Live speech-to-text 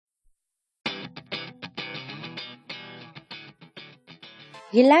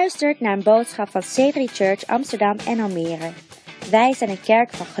Je luistert naar een boodschap van C3 Church Amsterdam en Almere. Wij zijn een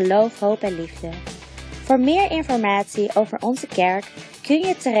kerk van geloof, hoop en liefde. Voor meer informatie over onze kerk kun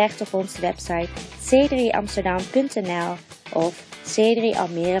je terecht op onze website c3amsterdam.nl of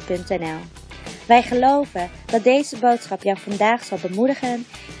c3almere.nl. Wij geloven dat deze boodschap jou vandaag zal bemoedigen,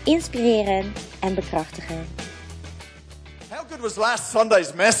 inspireren en bekrachtigen. How good was last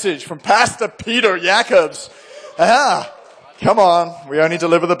Sunday's message from Pastor Peter Jacobs? Come on, we only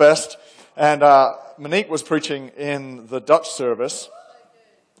deliver the best. And Monique was preaching in the Dutch service,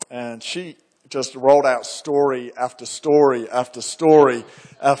 and she just rolled out story after story after story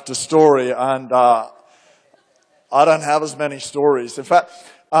after story, and I don't have as many stories. In fact,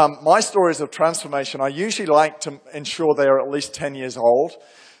 my stories of transformation, I usually like to ensure they are at least 10 years old.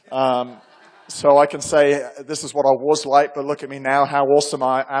 So I can say, this is what I was like, but look at me now, how awesome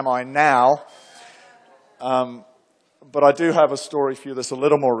am I now? But I do have a story for you that's a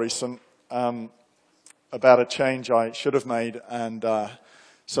little more recent, about a change I should have made. And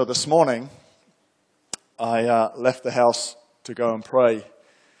so this morning, I left the house to go and pray,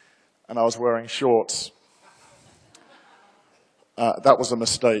 and I was wearing shorts. That was a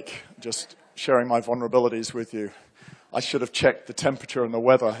mistake, just sharing my vulnerabilities with you. I should have checked the temperature and the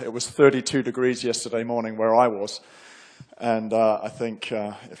weather. It was 32 degrees yesterday morning where I was, and I think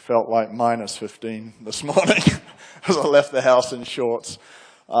it felt like minus 15 this morning as I left the house in shorts.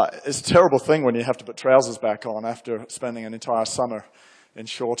 It's a terrible thing when you have to put trousers back on after spending an entire summer in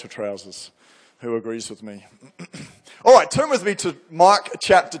shorter trousers. Who agrees with me? All right, turn with me to Mark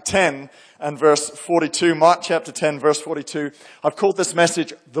chapter 10 and verse 42. Mark chapter 10, verse 42. I've called this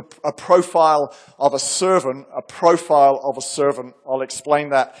message a profile of a servant, a profile of a servant. I'll explain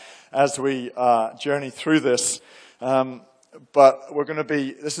that as we journey through this. But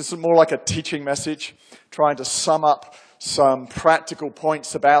this is more like a teaching message, trying to sum up some practical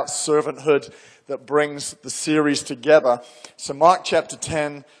points about servanthood that brings the series together. So Mark chapter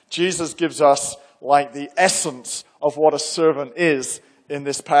 10, Jesus gives us like the essence of what a servant is in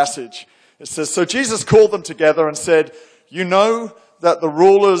this passage. It says, so Jesus called them together and said, you know that the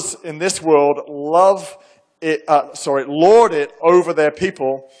rulers in this world lord it over their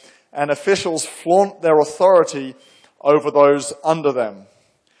people, and officials flaunt their authority over those under them.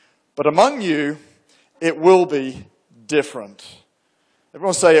 But among you, it will be different.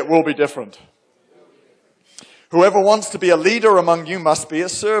 Everyone say it will be different. Whoever wants to be a leader among you must be a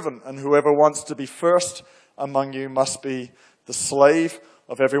servant, and whoever wants to be first among you must be the slave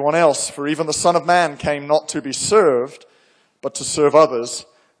of everyone else. For even the Son of Man came not to be served, but to serve others,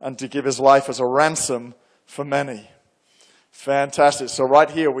 and to give his life as a ransom for many. Fantastic. So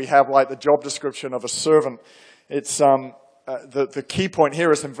right here we have like the job description of a servant. It's the key point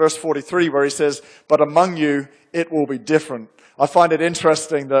here is in verse 43 where he says, but among you it will be different. I find it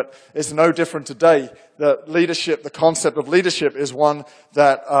interesting that it's no different today. That leadership, the concept of leadership is one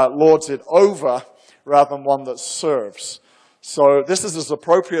that lords it over rather than one that serves. So this is as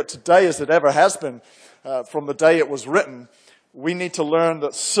appropriate today as it ever has been from the day it was written. We need to learn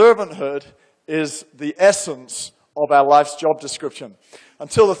that servanthood is the essence of our life's job description.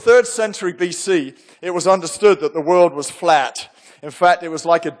 Until the 3rd century BC, it was understood that the world was flat. In fact, it was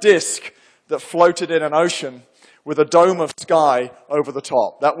like a disc that floated in an ocean with a dome of sky over the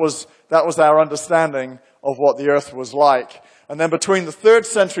top. That was our understanding of what the earth was like. And then between the 3rd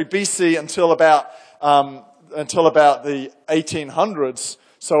century BC until about the 1800s,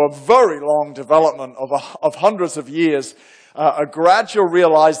 so a very long development of hundreds of years, a gradual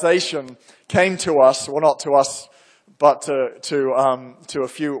realization came to us, well not to us, but to a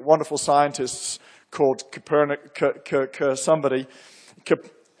few wonderful scientists called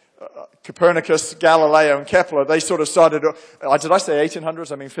Copernicus, Galileo, and Kepler. They sort of started, did I say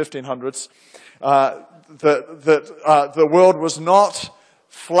 1800s? I mean 1500s. The world was not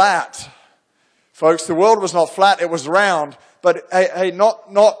flat. Folks, the world was not flat, it was round. But hey,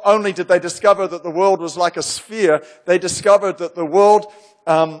 not only did they discover that the world was like a sphere, they discovered that the world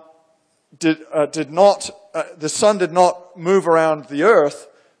the sun did not move around the earth,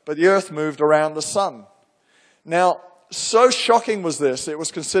 but the earth moved around the sun. Now, so shocking was this, it was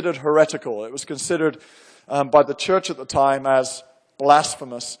considered heretical. It was considered by the church at the time as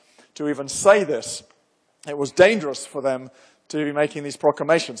blasphemous to even say this. It was dangerous for them to be making these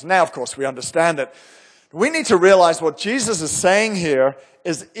proclamations. Now, of course, we understand it. We need to realize what Jesus is saying here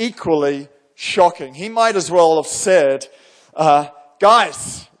is equally shocking. He might as well have said,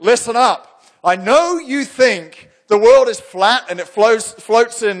 guys, listen up. I know you think the world is flat and it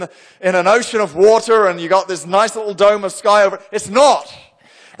floats in an ocean of water and you got this nice little dome of sky over it. It's not.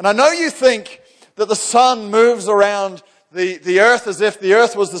 And I know you think that the sun moves around the earth as if the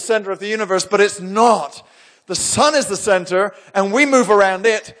earth was the center of the universe, but it's not. The sun is the center, and we move around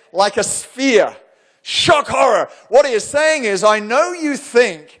it like a sphere. Shock horror. What he is saying is, I know you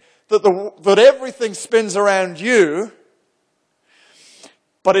think that everything spins around you,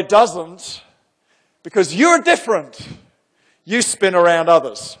 but it doesn't, because you're different. You spin around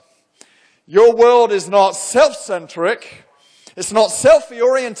others. Your world is not self-centric. It's not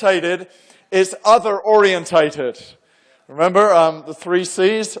self-orientated. It's other-orientated. Remember the 3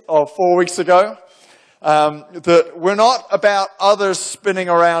 C's of 4 weeks ago? That we're not about others spinning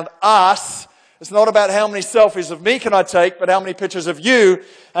around us. It's not about how many selfies of me can I take, but how many pictures of you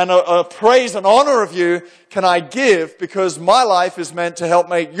and a praise and honor of you can I give, because my life is meant to help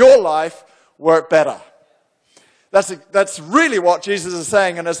make your life work better. That's really what Jesus is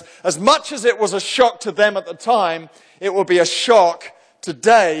saying. And as much as it was a shock to them at the time, it will be a shock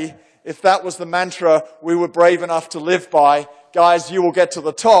today if that was the mantra we were brave enough to live by. Guys, you will get to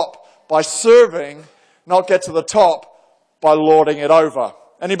the top by serving, not get to the top by lording it over.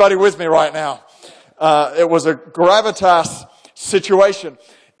 Anybody with me right now? It was a gravitas situation.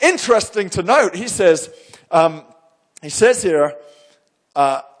 Interesting to note, he says here,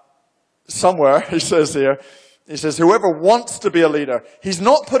 whoever wants to be a leader, he's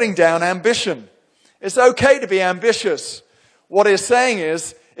not putting down ambition. It's okay to be ambitious. What he's saying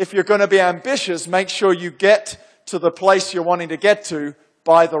is, if you're going to be ambitious, make sure you get to the place you're wanting to get to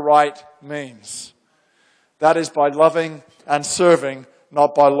by the right means. That is by loving and serving,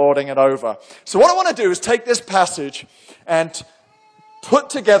 not by lording it over. So what I want to do is take this passage and put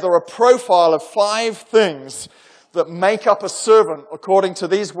together a profile of 5 things that make up a servant according to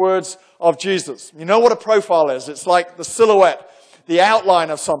these words of Jesus. You know what a profile is? It's like the silhouette, the outline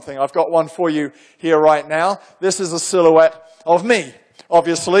of something. I've got one for you here right now. This is a silhouette of me,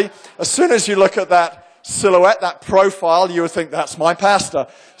 obviously. As soon as you look at that silhouette, that profile, you would think that's my pastor,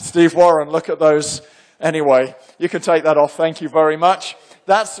 Steve Warren. Look at those. Anyway, you can take that off. Thank you very much.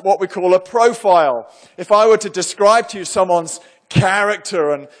 That's what we call a profile. If I were to describe to you someone's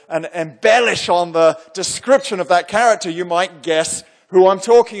character and embellish on the description of that character, you might guess who I'm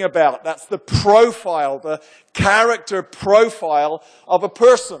talking about. That's the profile, the character profile of a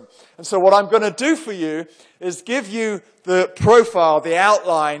person. And so what I'm going to do for you is give you the profile, the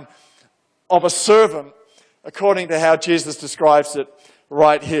outline of a servant according to how Jesus describes it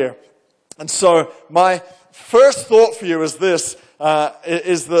right here. And so my first thought for you is this,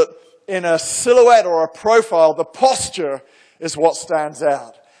 is that in a silhouette or a profile, the posture is what stands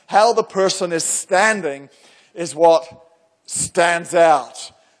out. How the person is standing is what stands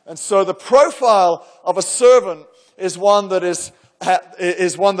out. And so the profile of a servant is one that has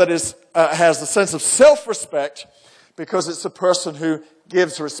a sense of self-respect, because it's a person who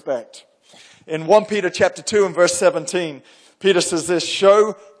gives respect. In 1 Peter chapter 2 and verse 17, Peter says this,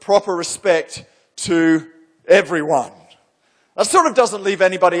 show proper respect to everyone. That sort of doesn't leave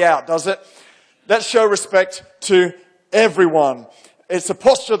anybody out, does it? Let's show respect to everyone. It's a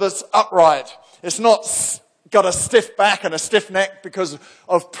posture that's upright. It's not got a stiff back and a stiff neck because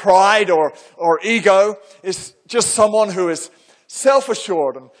of pride or ego. It's just someone who is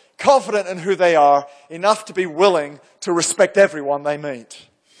self-assured and confident in who they are, enough to be willing to respect everyone they meet.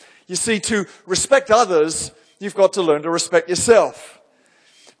 You see, to respect others, you've got to learn to respect yourself.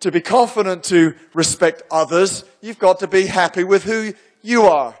 To be confident to respect others, you've got to be happy with who you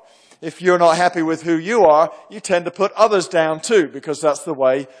are. If you're not happy with who you are, you tend to put others down too, because that's the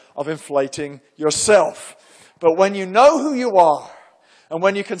way of inflating yourself. But when you know who you are, and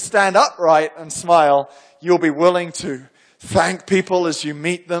when you can stand upright and smile, you'll be willing to thank people as you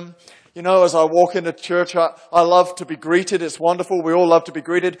meet them. You know, as I walk into church, I love to be greeted. It's wonderful. We all love to be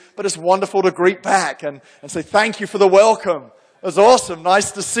greeted. But it's wonderful to greet back and say, thank you for the welcome. It's awesome.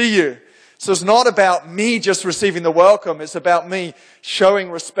 Nice to see you. So it's not about me just receiving the welcome. It's about me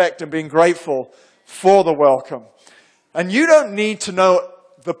showing respect and being grateful for the welcome. And you don't need to know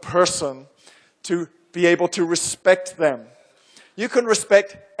the person to be able to respect them. You can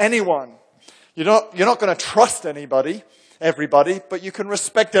respect anyone. You're not going to trust everybody, but you can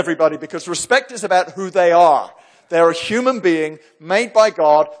respect everybody, because respect is about who they are. They're a human being made by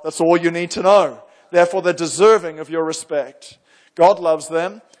God. That's all you need to know. Therefore, they're deserving of your respect. God loves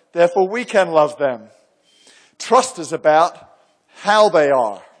them. Therefore, we can love them. Trust is about how they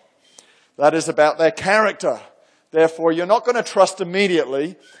are. That is about their character. Therefore, you're not going to trust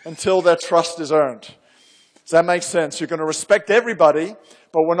immediately until their trust is earned. Does that make sense? You're going to respect everybody,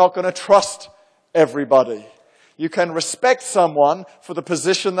 but we're not going to trust everybody. You can respect someone for the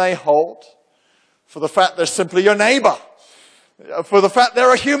position they hold, for the fact they're simply your neighbor, for the fact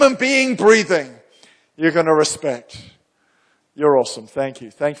they're a human being breathing. You're going to respect. You're awesome. Thank you.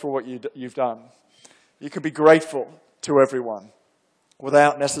 Thank you for what you've done. You can be grateful to everyone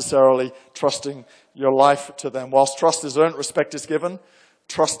without necessarily trusting your life to them. Whilst trust is earned, respect is given.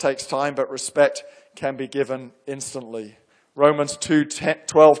 Trust takes time, but respect can be given instantly. Romans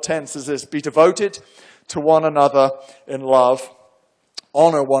 2:12-10 says this, be devoted to one another in love.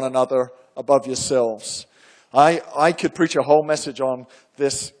 Honor one another above yourselves. I could preach a whole message on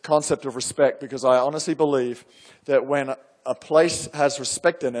this concept of respect because I honestly believe that when a place has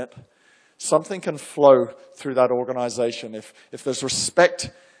respect in it, something can flow through that organization. If there's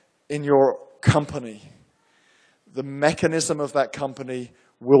respect in your company, the mechanism of that company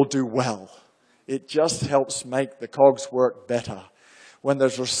will do well. It just helps make the cogs work better. When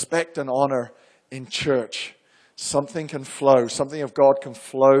there's respect and honor in church, something can flow, something of God can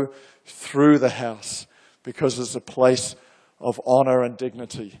flow through the house because it's a place of honor and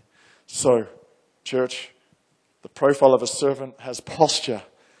dignity. So, church, the profile of a servant has posture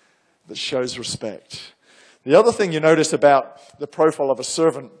that shows respect. The other thing you notice about the profile of a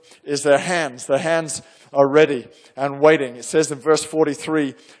servant is their hands. Their hands are ready and waiting. It says in verse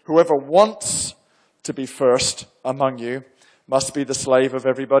 43, whoever wants to be first among you must be the slave of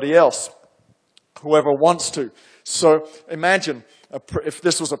everybody else. Whoever wants to. So imagine if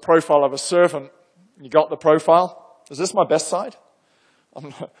this was a profile of a servant. You got the profile? Is this my best side?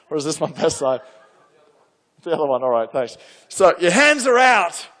 Or is this my best side? The other one. All right, thanks. So your hands are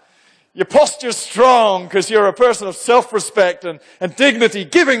out. Your posture's strong because you're a person of self-respect and dignity,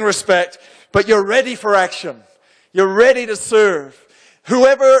 giving respect, but you're ready for action. You're ready to serve.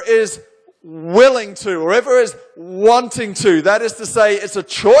 Whoever is willing to, or whoever is wanting to, that is to say, it's a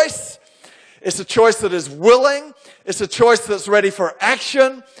choice. It's a choice that is willing. It's a choice that's ready for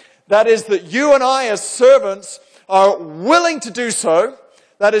action. That is that you and I as servants are willing to do so.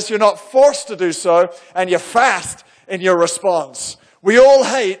 That is, you're not forced to do so, and you're fast in your response. We all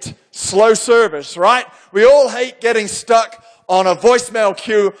hate slow service, right? We all hate getting stuck on a voicemail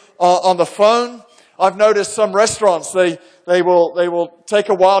queue on the phone. I've noticed some restaurants, they will take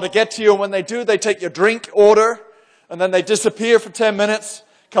a while to get to you, and when they do, they take your drink order, and then they disappear for 10 minutes,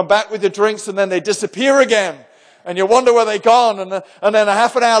 come back with your drinks, and then they disappear again. And you wonder where they've gone, and then a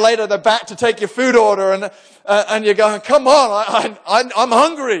half an hour later, they're back to take your food order, and you're going, come on, I'm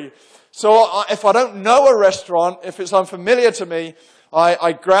hungry. So if I don't know a restaurant, if it's unfamiliar to me,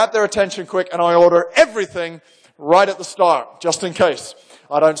 I grab their attention quick and I order everything right at the start, just in case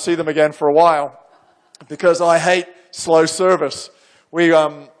I don't see them again for a while, because I hate slow service. We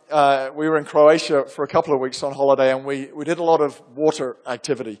were in Croatia for a couple of weeks on holiday, and we did a lot of water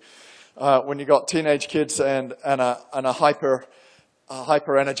activity. When you got teenage kids and a hyper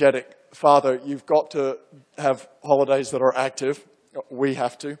energetic father, you've got to have holidays that are active. We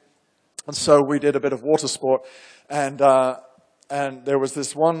have to. And so we did a bit of water sport, and there was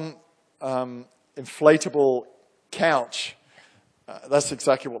this one inflatable couch. That's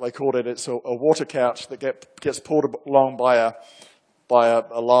exactly what they called it. It's a water couch that gets pulled along by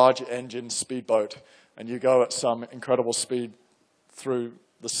a large engine speedboat, and you go at some incredible speed through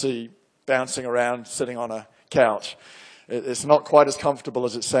the sea, bouncing around, sitting on a couch. It's not quite as comfortable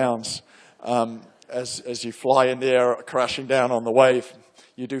as it sounds. As you fly in the air, crashing down on the wave,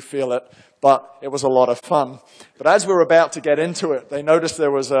 you do feel it, but it was a lot of fun. But as we were about to get into it, they noticed there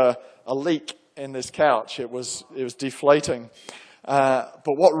was a leak in this couch. It was deflating. But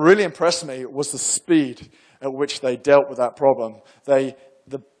what really impressed me was the speed at which they dealt with that problem. The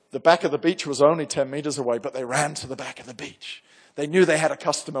back of the beach was only 10 meters away, but they ran to the back of the beach. They knew they had a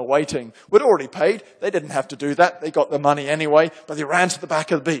customer waiting. We'd already paid. They didn't have to do that. They got the money anyway, but they ran to the back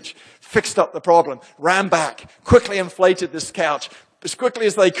of the beach, fixed up the problem, ran back, quickly inflated this couch. As quickly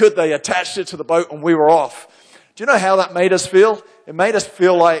as they could, they attached it to the boat, and we were off. Do you know how that made us feel? It made us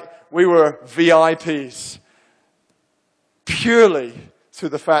feel like we were VIPs, purely through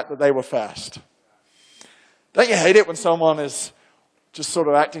the fact that they were fast. Don't you hate it when someone is just sort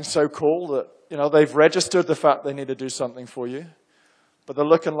of acting so cool that, you know, they've registered the fact they need to do something for you, but they're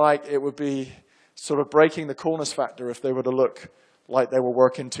looking like it would be sort of breaking the coolness factor if they were to look like they were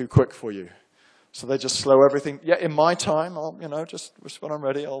working too quick for you. So they just slow everything. Yeah, in my time, just when I'm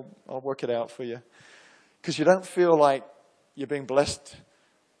ready, I'll work it out for you. Because you don't feel like you're being blessed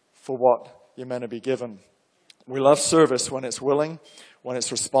for what you're meant to be given. We love service when it's willing, when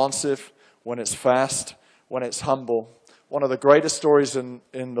it's responsive, when it's fast, when it's humble. One of the greatest stories in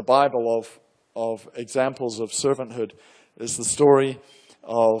the Bible of examples of servanthood is the story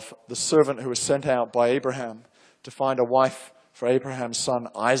of the servant who was sent out by Abraham to find a wife for Abraham's son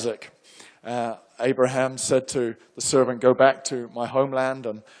Isaac. Abraham said to the servant, go back to my homeland,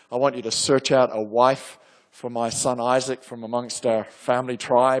 and I want you to search out a wife for my son Isaac from amongst our family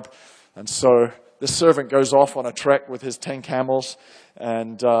tribe. And so this servant goes off on a trek with his 10 camels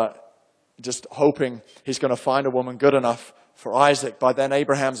and just hoping he's going to find a woman good enough for Isaac. By then,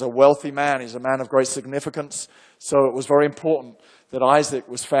 Abraham's a wealthy man. He's a man of great significance. So it was very important that Isaac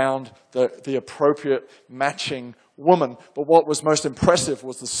was found the appropriate matching woman. But what was most impressive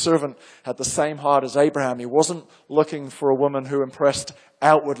was the servant had the same heart as Abraham. He wasn't looking for a woman who impressed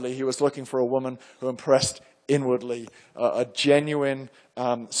outwardly. He was looking for a woman who impressed inwardly. A genuine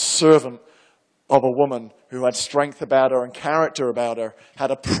servant of a woman who had strength about her and character about her, had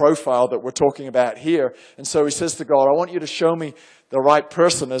a profile that we're talking about here. And so he says to God, I want you to show me the right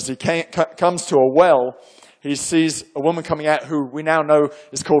person. As he comes to a well, he sees a woman coming out who we now know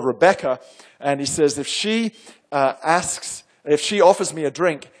is called Rebecca. And he says, if she offers me a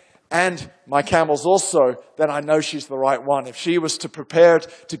drink and my camels also, then I know she's the right one. If she was prepared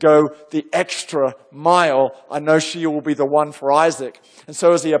to go the extra mile, I know she will be the one for Isaac. And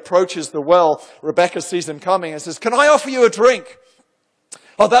so as he approaches the well, Rebecca sees him coming and says, can I offer you a drink?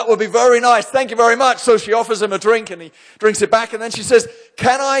 Oh, that would be very nice. Thank you very much. So she offers him a drink and he drinks it back. And then she says,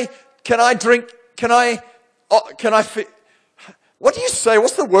 what do you say?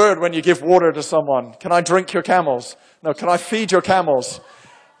 What's the word when you give water to someone? Can I drink your camels? No, can I feed your camels?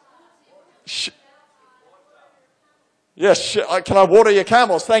 Yes, can I water your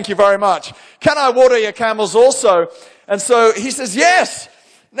camels? Thank you very much. Can I water your camels also? And so he says, yes.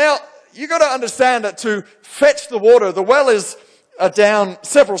 Now, you got to understand that to fetch the water, the well is down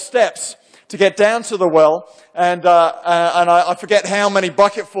several steps to get down to the well. And I forget how many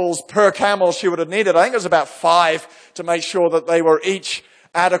bucketfuls per camel she would have needed. I think it was about 5 to make sure that they were each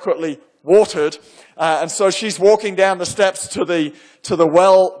adequately watered. And so she's walking down the steps to the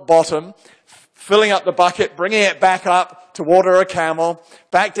well bottom, filling up the bucket, bringing it back up to water a camel,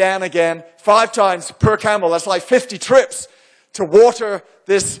 back down again, 5 times per camel. That's like 50 trips to water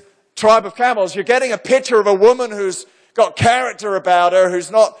this tribe of camels. You're getting a picture of a woman who's got character about her,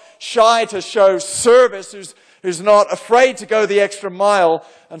 who's not shy to show service, who's not afraid to go the extra mile.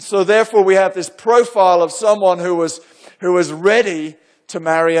 And so therefore we have this profile of someone who was ready to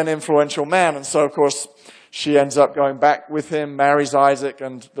marry an influential man. And so, of course, she ends up going back with him, marries Isaac,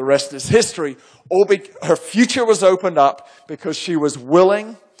 and the rest is history. Her future was opened up because she was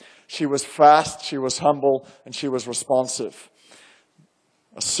willing, she was fast, she was humble, and she was responsive.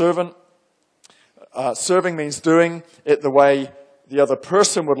 A servant, serving means doing it the way the other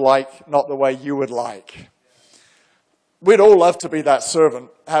person would like, not the way you would like. We'd all love to be that servant,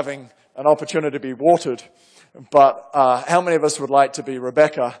 having an opportunity to be watered. But how many of us would like to be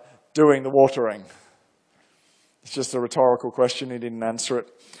Rebecca doing the watering? It's just a rhetorical question. He didn't answer it.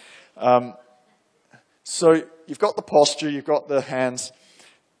 So you've got the posture, you've got the hands,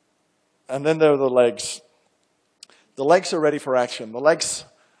 and then there are the legs. The legs are ready for action. The legs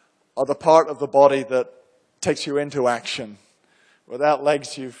are the part of the body that takes you into action. Without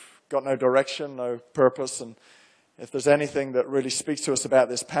legs, you've got no direction, no purpose. And if there's anything that really speaks to us about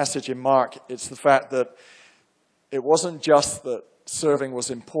this passage in Mark, it's the fact that it wasn't just that serving was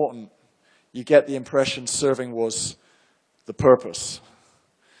important. You get the impression serving was the purpose.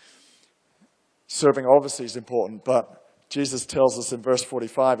 Serving obviously is important, but Jesus tells us in verse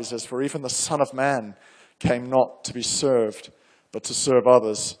 45, he says, for even the Son of Man came not to be served, but to serve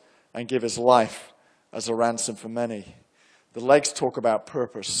others and give his life as a ransom for many. The legs talk about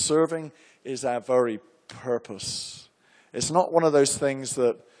purpose. Serving is our very purpose. It's not one of those things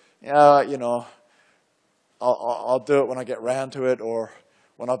that, I'll do it when I get round to it, or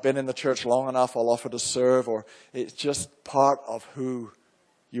when I've been in the church long enough, I'll offer to serve, or it's just part of who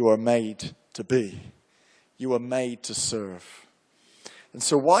you are made to be. You are made to serve. And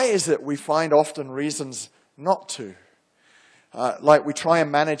so why is it we find often reasons not to? Like we try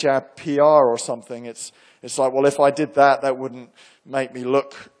and manage our PR or something. It's like, well, if I did that, that wouldn't make me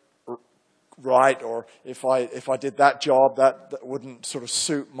look right, or if I did that job, that wouldn't sort of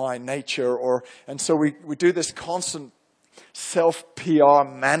suit my nature, and so we do this constant self-PR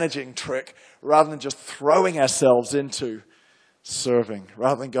managing trick rather than just throwing ourselves into serving,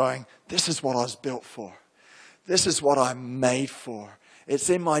 rather than going, this is what I was built for. This is what I'm made for. It's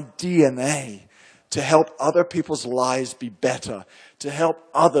in my DNA to help other people's lives be better, to help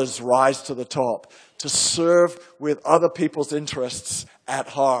others rise to the top, to serve with other people's interests at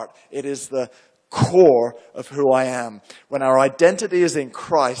heart. It is the core of who I am. When our identity is in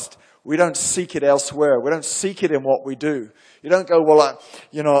Christ, we don't seek it elsewhere. We don't seek it in what we do. You don't go, well,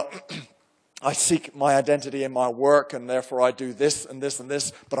 I seek my identity in my work, and therefore I do this and this and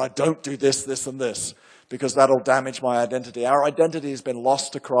this, but I don't do this, this, and this, because that'll damage my identity. Our identity has been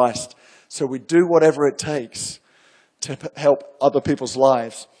lost to Christ. So we do whatever it takes to help other people's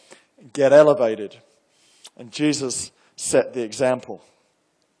lives get elevated. And Jesus set the example.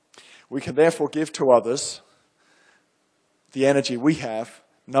 We can therefore give to others the energy we have,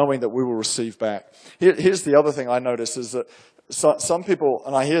 knowing that we will receive back. Here's the other thing I notice is that some people,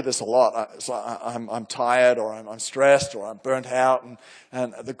 and I hear this a lot, it's like I'm tired, or I'm stressed, or I'm burnt out.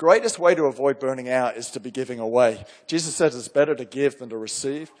 And the greatest way to avoid burning out is to be giving away. Jesus says it's better to give than to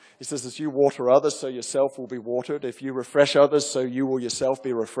receive. He says, as you water others, so yourself will be watered. If you refresh others, so you will yourself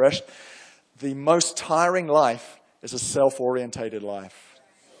be refreshed. The most tiring life is a self-orientated life.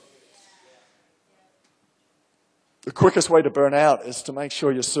 The quickest way to burn out is to make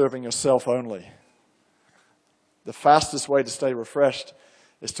sure you're serving yourself only. The fastest way to stay refreshed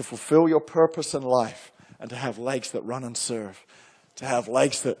is to fulfill your purpose in life and to have legs that run and serve, to have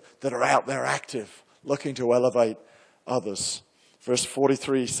legs that are out there active, looking to elevate others. Verse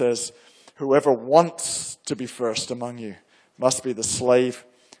 43 says, whoever wants to be first among you must be the slave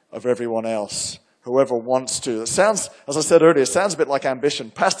of everyone else. Whoever wants to. It sounds, as I said earlier, it sounds a bit like ambition.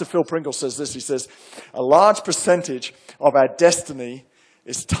 Pastor Phil Pringle says this. He says, a large percentage of our destiny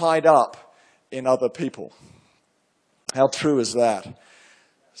is tied up in other people. How true is that?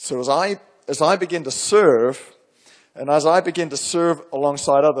 So as I begin to serve, and as I begin to serve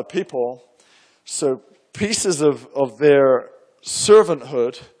alongside other people, so pieces of their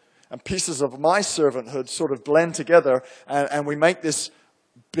servanthood and pieces of my servanthood sort of blend together, and we make this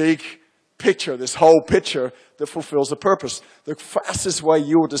big picture, this whole picture that fulfills a purpose. The fastest way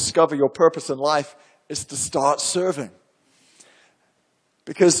you will discover your purpose in life is to start serving.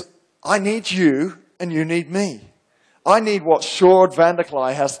 Because I need you and you need me. I need what Sjoerd van der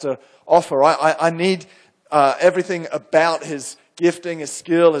Klei has to offer. I need everything about his gifting, his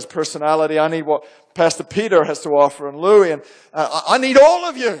skill, his personality. I need what Pastor Peter has to offer, and Louis. And I need all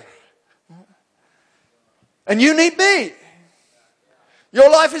of you. And you need me. Your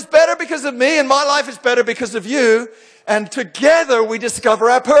life is better because of me, and my life is better because of you. And together we discover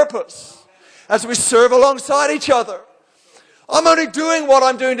our purpose as we serve alongside each other. I'm only doing what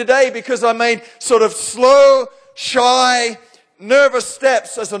I'm doing today because I made sort of slow, shy, nervous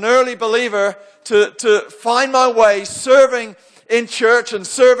steps as an early believer to find my way serving in church and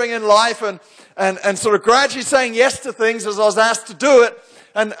serving in life and sort of gradually saying yes to things as I was asked to do it.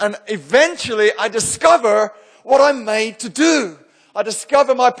 And eventually I discover what I'm made to do. I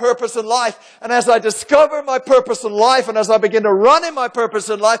discover my purpose in life. And as I discover my purpose in life and as I begin to run in my purpose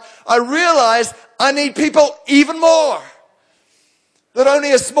in life, I realize I need people even more. That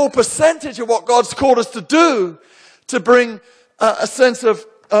only a small percentage of what God's called us to do to bring a sense of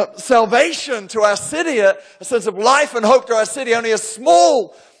salvation to our city, a sense of life and hope to our city. Only a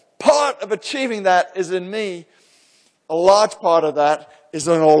small part of achieving that is in me. A large part of that is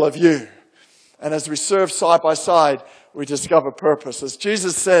in all of you. And as we serve side by side, we discover purpose. As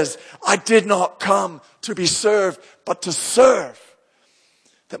Jesus says, I did not come to be served, but to serve.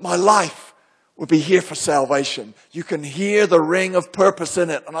 That my life would be here for salvation. You can hear the ring of purpose in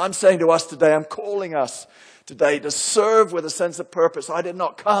it. And I'm saying to us today, I'm calling us today to serve with a sense of purpose. I did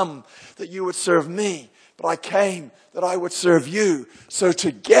not come that you would serve me, but I came that I would serve you. So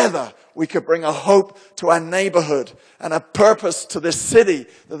together we could bring a hope to our neighborhood and a purpose to this city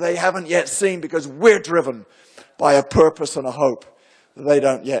that they haven't yet seen, because we're driven by a purpose and a hope that they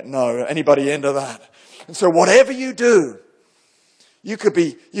don't yet know. Anybody into that? And so whatever you do, you could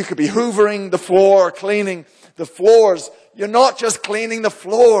be hoovering the floor, cleaning the floors. You're not just cleaning the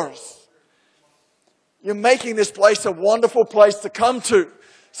floors. You're making this place a wonderful place to come to.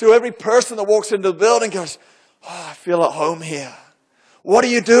 So every person that walks into the building goes, oh, I feel at home here. What are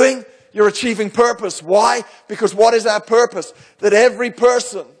you doing? You're achieving purpose. Why? Because what is our purpose? That every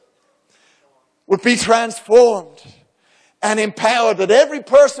person would be transformed and empowered. That every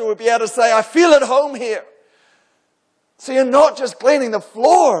person would be able to say, I feel at home here. So you're not just cleaning the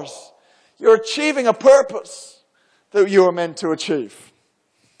floors. You're achieving a purpose that you are meant to achieve.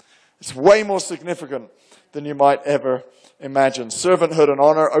 It's way more significant than you might ever imagine. Servanthood and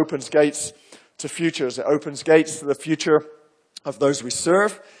honor opens gates to futures. It opens gates to the future of those we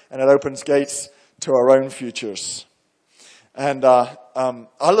serve, and it opens gates to our own futures. And I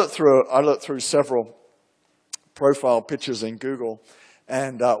looked through several profile pictures in Google,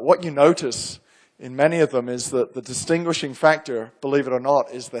 and what you notice in many of them is that the distinguishing factor, believe it or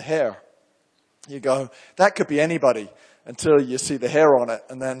not, is the hair. You go, that could be anybody, until you see the hair on it,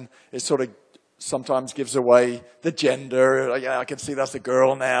 and then it sort of sometimes gives away the gender. Yeah, I can see that's a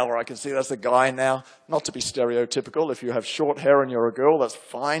girl now, or I can see that's a guy now. Not to be stereotypical. If you have short hair and you're a girl, that's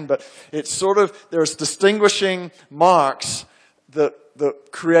fine. But it's sort of, there's distinguishing marks that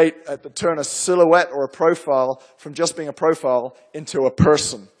that turn a silhouette or a profile from just being a profile into a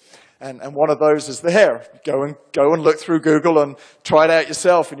person. And one of those is the hair. Go and look through Google and try it out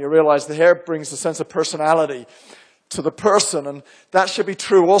yourself, and you realize the hair brings a sense of personality to the person. And that should be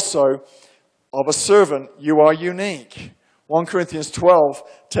true also of a servant. You are unique. 1 Corinthians 12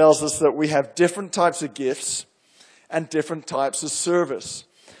 tells us that we have different types of gifts and different types of service.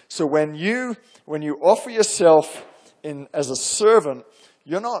 So when you offer yourself in as a servant,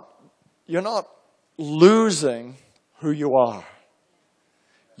 you're not losing who you are.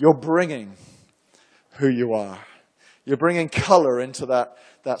 You're bringing who you are. You're bringing color into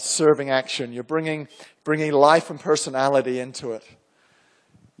that serving action. You're bringing life and personality into it.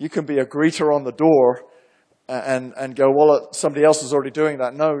 You can be a greeter on the door and go, well, somebody else is already doing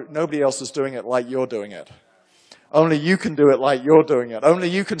that. No, nobody else is doing it like you're doing it. Only you can do it like you're doing it. Only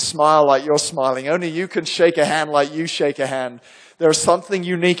you can smile like you're smiling. Only you can shake a hand like you shake a hand. There's something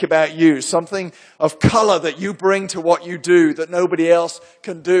unique about you, something of color that you bring to what you do that nobody else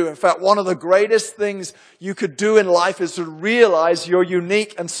can do. In fact, one of the greatest things you could do in life is to realize you're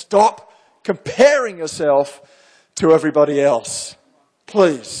unique and stop comparing yourself to everybody else.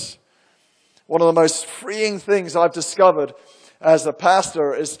 Please. One of the most freeing things I've discovered as a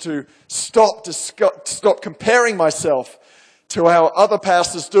pastor is to stop comparing myself to how other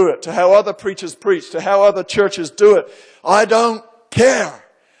pastors do it, to how other preachers preach, to how other churches do it. I don't care.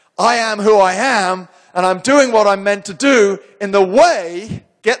 I am who I am, and I'm doing what I'm meant to do in the way,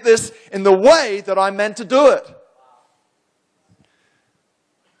 get this, in the way that I'm meant to do it.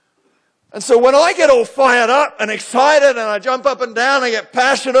 And so when I get all fired up and excited and I jump up and down, I get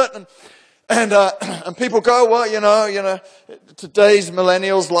passionate and people go, well, you know, today's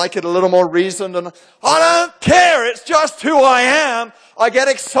millennials like it a little more reasoned, and I don't care. It's just who I am. I get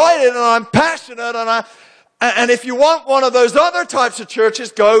excited and I'm passionate, and if you want one of those other types of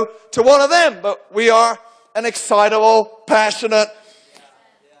churches, go to one of them. But we are an excitable, passionate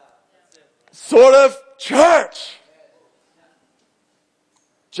sort of church.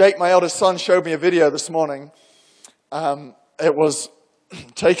 Jake, my eldest son, showed me a video this morning. It was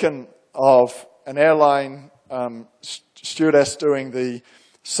taken of an airline stewardess doing the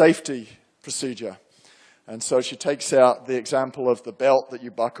safety procedure. And so she takes out the example of the belt that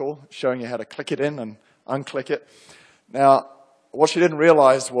you buckle, showing you how to click it in and unclick it. Now, what she didn't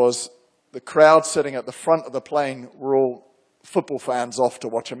realize was the crowd sitting at the front of the plane were all football fans off to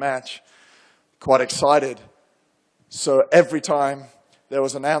watch a match, quite excited. So every time there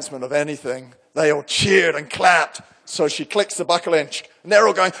was an announcement of anything, they all cheered and clapped. So she clicks the buckle in, and they're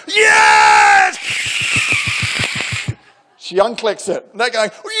all going, yes! She unclicks it, and they're going,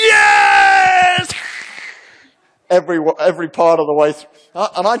 yes! Every part of the way through.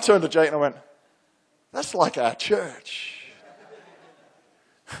 And I turned to Jake and I went, that's like our church.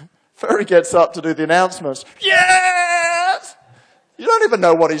 Ferry gets up to do the announcements. Yes! You don't even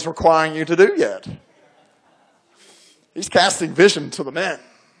know what he's requiring you to do yet. He's casting vision to the men.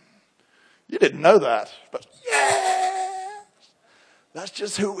 You didn't know that, but yes! That's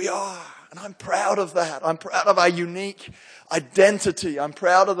just who we are. And I'm proud of that. I'm proud of our unique identity. I'm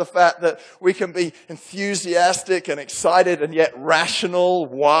proud of the fact that we can be enthusiastic and excited and yet rational,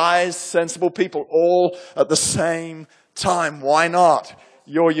 wise, sensible people all at the same time. Why not?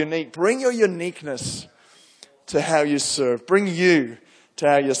 You're unique. Bring your uniqueness to how you serve. Bring you to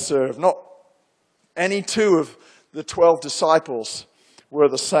how you serve. Not any two of the 12 disciples were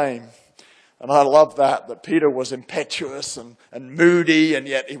the same. And I love that Peter was impetuous and moody, and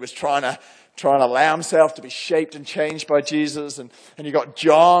yet he was trying to allow himself to be shaped and changed by Jesus. And you got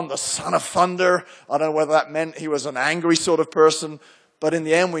John, the son of thunder. I don't know whether that meant he was an angry sort of person, but in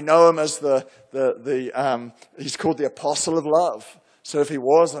the end we know him as he's called the apostle of love. So if he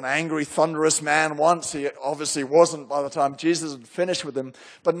was an angry, thunderous man once, he obviously wasn't by the time Jesus had finished with him.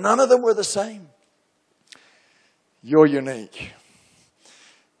 But none of them were the same. You're unique.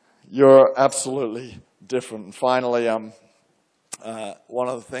 You're absolutely different. And finally, one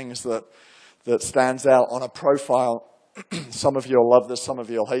of the things that stands out on a profile, some of you will love this, some of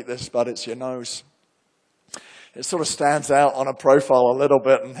you will hate this, but it's your nose. It sort of stands out on a profile a little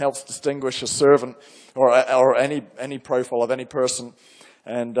bit and helps distinguish a servant or any profile of any person.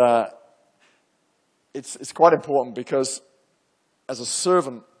 And it's quite important because as a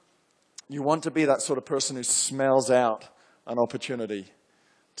servant, you want to be that sort of person who smells out an opportunity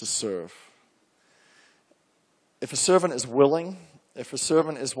to serve. If a servant is willing, if a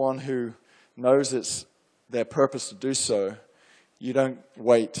servant is one who knows it's their purpose to do so, you don't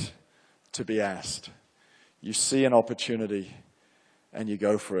wait to be asked. You see an opportunity and you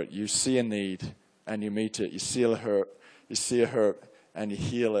go for it. You see a need and you meet it. You see a hurt and you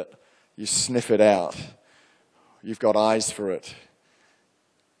heal it. You sniff it out. You've got eyes for it.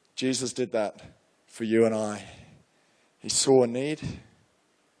 Jesus did that for you and I. He saw a need.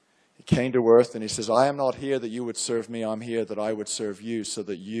 He came to earth and he says, I am not here that you would serve me. I'm here that I would serve you so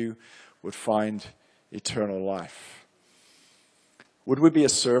that you would find eternal life. Would we be a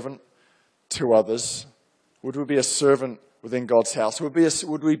servant to others? Would we be a servant within God's house? Would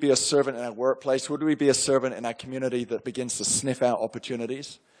we be a servant in our workplace? Would we be a servant in our community that begins to sniff out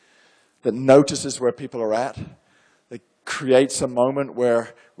opportunities? That notices where people are at? That creates a moment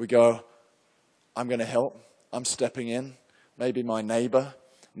where we go, I'm going to help. I'm stepping in. Maybe my neighbor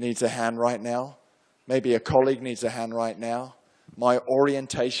needs a hand right now. Maybe a colleague needs a hand right now. My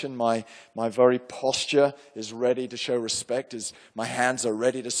orientation, my very posture is ready to show respect. My hands are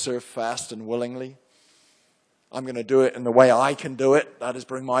ready to serve fast and willingly. I'm going to do it in the way I can do it. That is,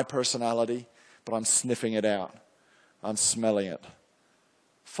 bring my personality. But I'm sniffing it out. I'm smelling it.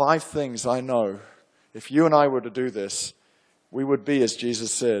 5 things I know. If you and I were to do this, we would be, as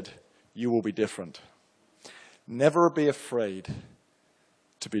Jesus said, you will be different. Never be afraid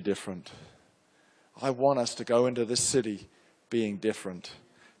to be different. I want us to go into this city being different,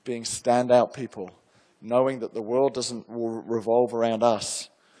 being standout people, knowing that the world doesn't revolve around us,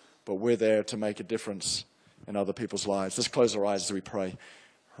 but we're there to make a difference in other people's lives. Let's close our eyes as we pray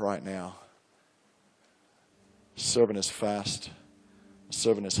right now. Servant is fast.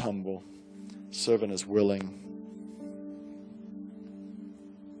 Servant is humble. Servant is willing.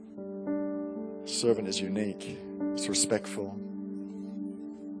 Servant is unique. It's respectful.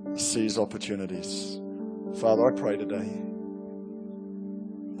 Sees opportunities. Father, I pray today,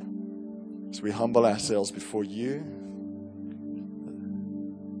 as we humble ourselves before you,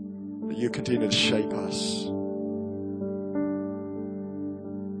 that you continue to shape us.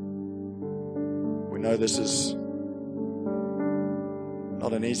 We know this is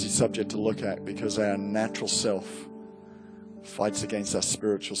not an easy subject to look at because our natural self fights against our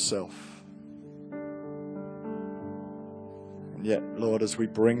spiritual self. And yet, Lord, as we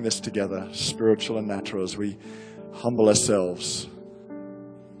bring this together, spiritual and natural, as we humble ourselves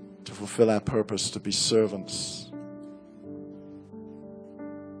to fulfill our purpose, to be servants,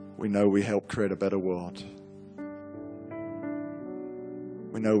 we know we help create a better world.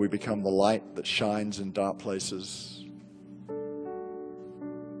 We know we become the light that shines in dark places.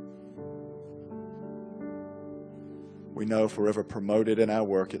 We know if we're ever promoted in our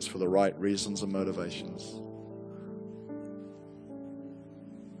work, it's for the right reasons and motivations.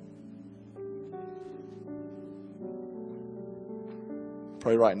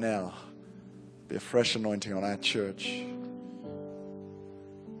 Pray right now, be a fresh anointing on our church.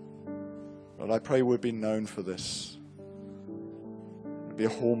 Lord, I pray we'd be known for this. It'd be a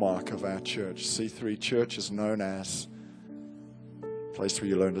hallmark of our church. C3 Church is known as a place where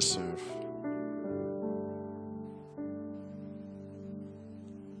you learn to serve.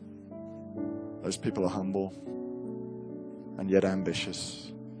 Those people are humble and yet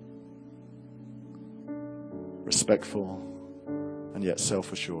ambitious, respectful and yet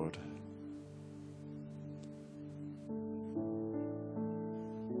self-assured.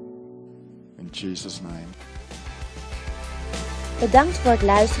 In Jesus' name. Bedankt voor het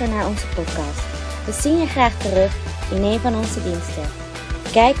luisteren naar onze podcast. We zien je graag terug in een van onze diensten.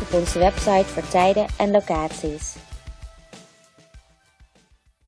 Kijk op onze website voor tijden en locaties.